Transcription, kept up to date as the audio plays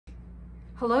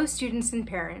Hello students and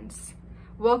parents.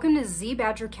 Welcome to Z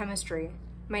Badger Chemistry.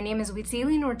 My name is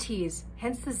Temachtianih Ortiz,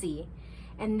 hence the Z,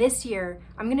 and this year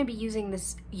I'm going to be using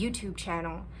this YouTube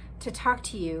channel to talk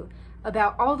to you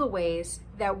about all the ways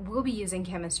that we'll be using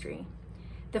chemistry.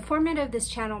 The format of this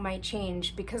channel might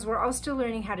change because we're all still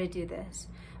learning how to do this,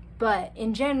 but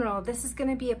in general this is going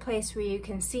to be a place where you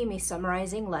can see me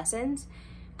summarizing lessons,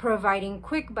 providing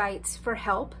quick bites for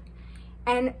help,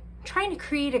 and trying to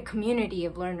create a community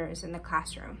of learners in the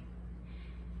classroom.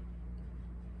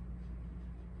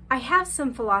 I have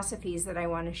some philosophies that I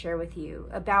want to share with you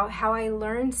about how I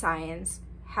learn science,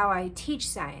 how I teach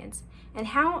science, and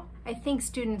how I think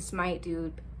students might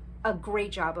do a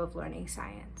great job of learning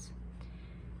science.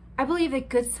 I believe that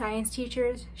good science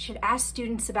teachers should ask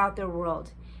students about their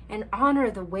world and honor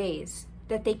the ways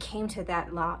that they came to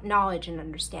that knowledge and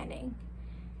understanding.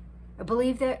 I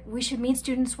believe that we should meet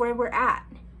students where we're at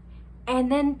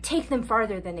and then take them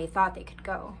farther than they thought they could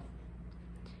go.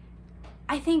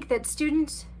 I think that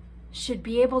students should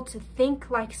be able to think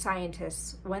like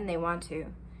scientists when they want to.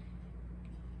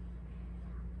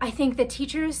 I think that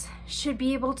teachers should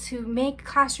be able to make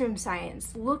classroom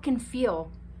science look and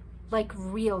feel like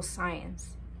real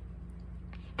science.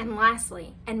 And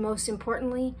lastly, and most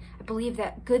importantly, I believe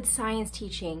that good science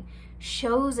teaching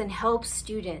shows and helps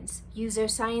students use their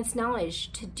science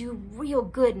knowledge to do real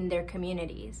good in their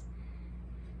communities.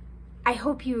 I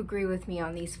hope you agree with me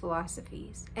on these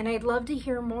philosophies, and I'd love to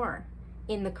hear more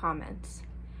in the comments.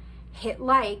 Hit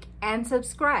like and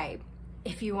subscribe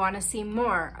if you want to see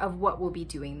more of what we'll be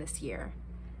doing this year.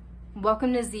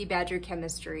 Welcome to Z Badger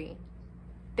Chemistry.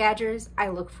 Badgers, I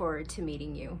look forward to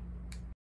meeting you.